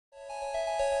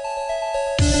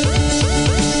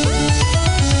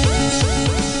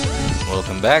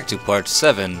welcome back to part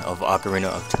 7 of Ocarina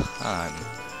of Time.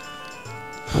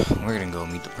 We're gonna go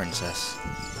meet the princess.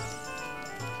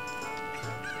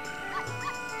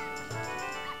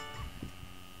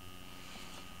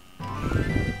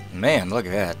 Man, look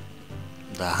at that.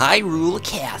 The Hyrule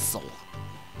Castle.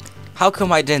 How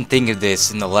come I didn't think of this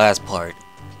in the last part?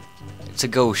 To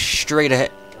go straight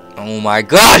ahead. Oh my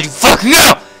god, you fuck me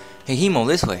up! Hey, Himo,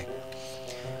 this way.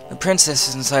 The princess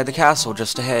is inside the castle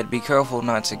just ahead. Be careful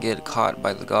not to get caught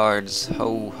by the guards.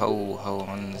 Ho, ho, ho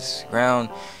on this ground.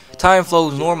 Time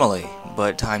flows normally,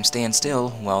 but time stands still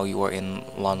while you are in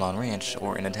Lon Lon Ranch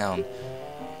or in a town.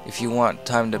 If you want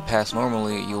time to pass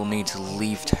normally, you'll need to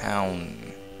leave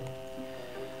town.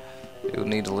 You'll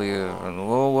need to leave.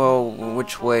 Well,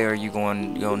 which way are you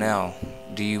going to go now?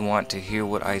 Do you want to hear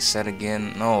what I said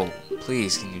again? No,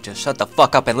 please, can you just shut the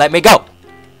fuck up and let me go?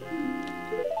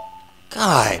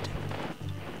 God,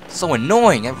 so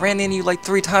annoying. I've ran into you like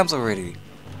 3 times already.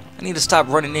 I need to stop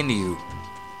running into you.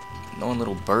 Annoying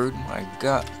little bird. My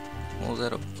god. What was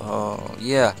that? Oh,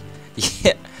 yeah.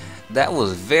 Yeah. That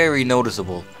was very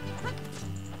noticeable.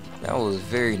 That was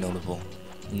very notable.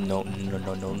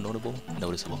 Notable?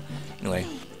 Noticeable. Anyway,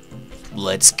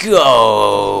 let's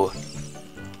go!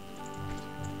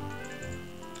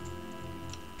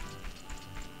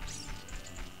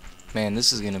 Man,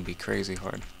 this is gonna be crazy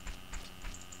hard.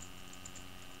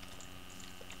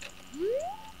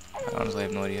 Honestly, I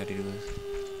have no idea how to do this.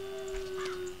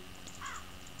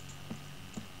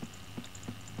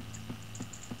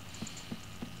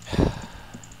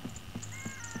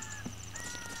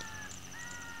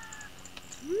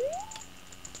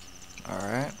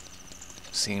 Alright.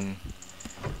 Seem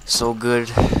so good.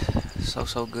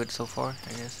 So good so far,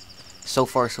 I guess. So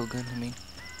far, so good, I mean.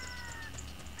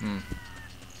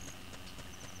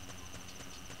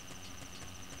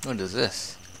 What is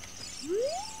this?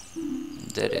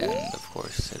 Dead end, of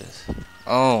course it is.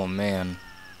 Oh man.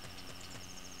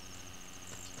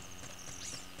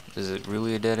 Is it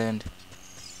really a dead end?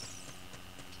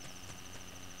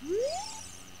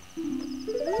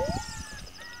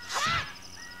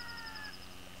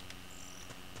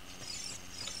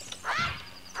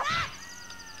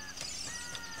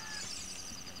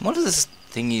 What does this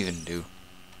thing even do?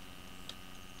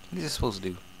 What is it supposed to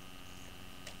do?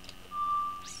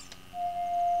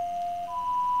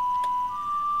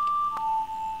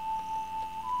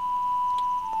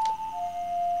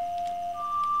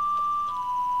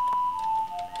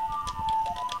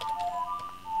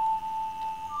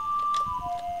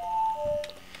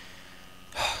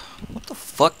 What the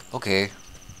fuck? Okay.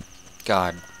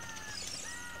 God.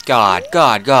 I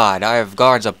have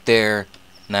guards up there,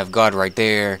 and I have God right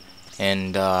there,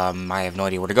 and I have no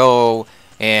idea where to go,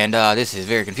 and this is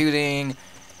very confusing.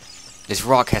 This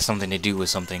rock has something to do with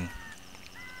something.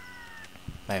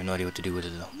 I have no idea what to do with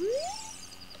it though.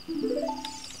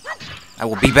 I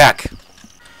will be back.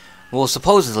 Well,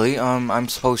 supposedly, I'm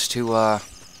supposed to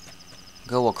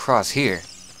go across here.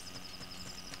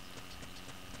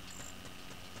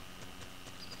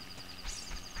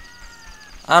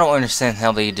 I don't understand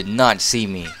how they did not see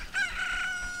me.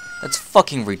 That's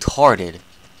fucking retarded.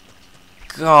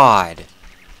 God.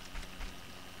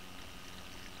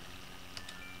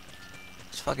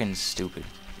 It's fucking stupid.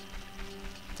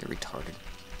 They're retarded.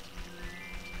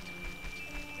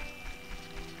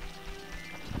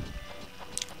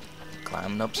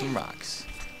 Climbing up some rocks.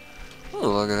 Oh,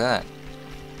 look at that.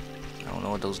 I don't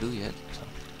know what those do yet,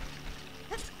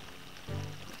 so.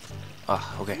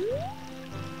 Ah, okay.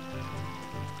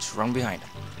 Just run behind him.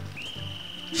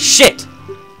 Shit!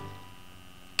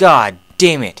 God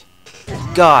damn it!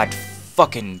 God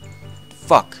fucking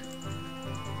fuck.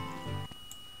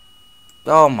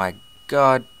 Oh my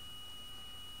god.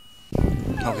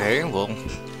 Okay, well,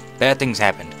 bad things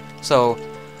happened. So,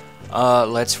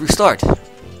 let's restart. I'm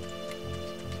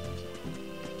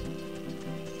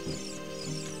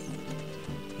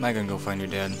not gonna go find your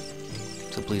dad,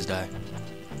 so please die.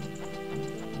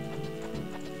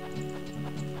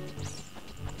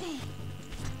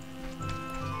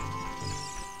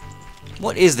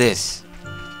 What is this?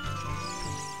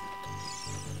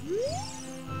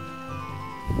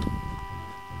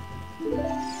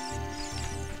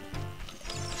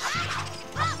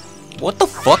 What the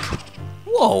fuck?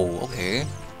 Whoa, okay.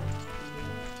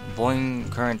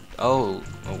 Boing current. Oh,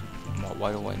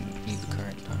 why do I need the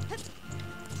current?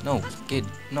 No, kid,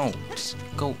 no, just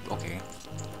go. Okay.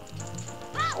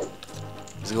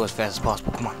 Let's go as fast as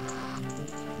possible. Come on.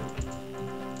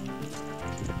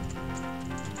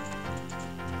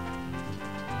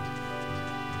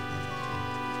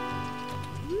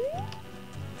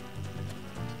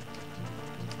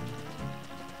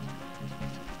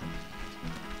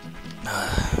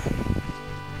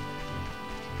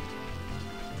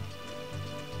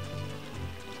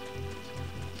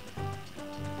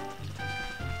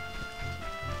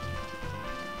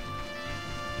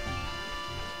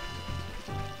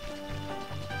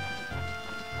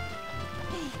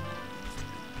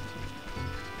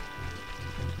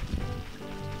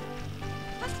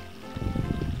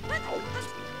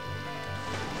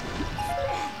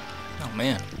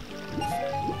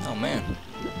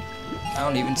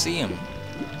 don't even see him.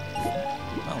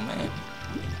 Oh man.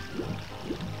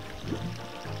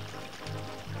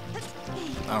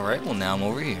 Alright, well now I'm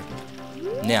over here.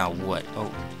 Now what?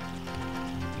 Oh.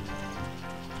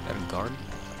 Is that a guard?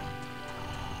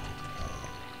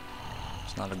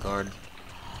 It's not a guard.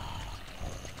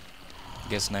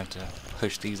 Guessing I have to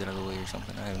push these out of the way or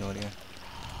something. I have no idea.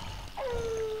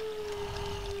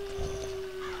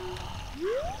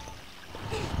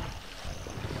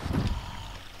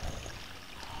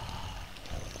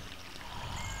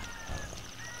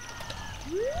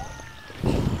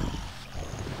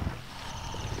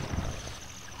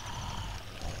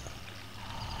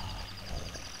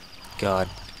 God.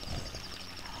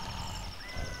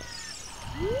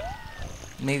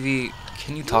 Maybe,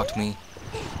 can you talk to me?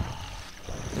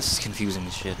 This is confusing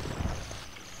as shit.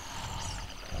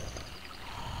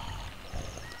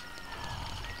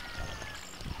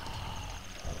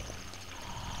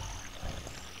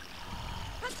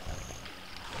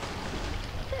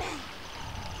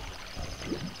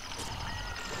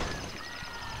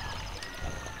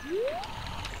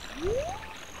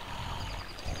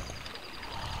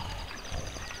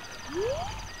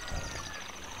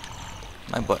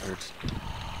 My butt hurts.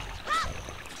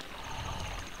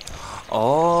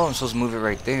 Oh, I'm supposed to move it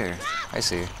right there. I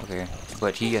see. Okay.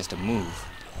 But he has to move.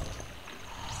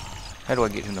 How do I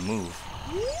get him to move?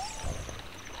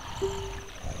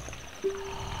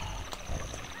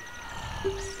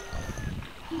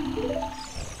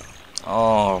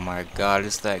 Oh my god,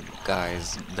 it's that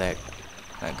guy's, that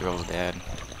girl's dad.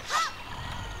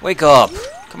 Wake up!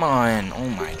 Come on! Oh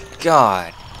my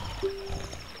god!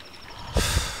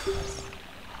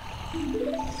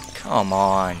 Come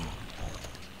on!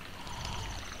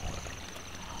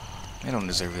 I don't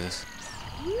deserve this.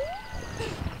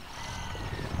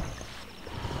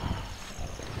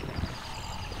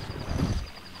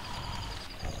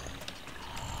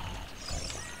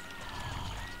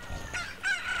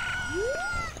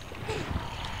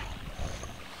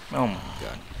 Oh my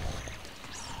god.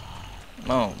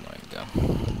 Oh my god.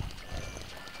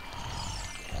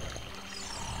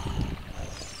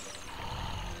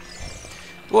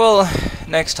 Well,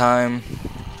 next time,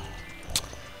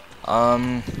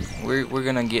 we're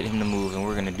gonna get him to move, and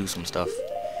we're gonna do some stuff,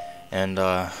 and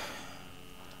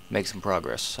make some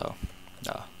progress. So,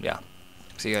 yeah.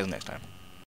 See you guys next time.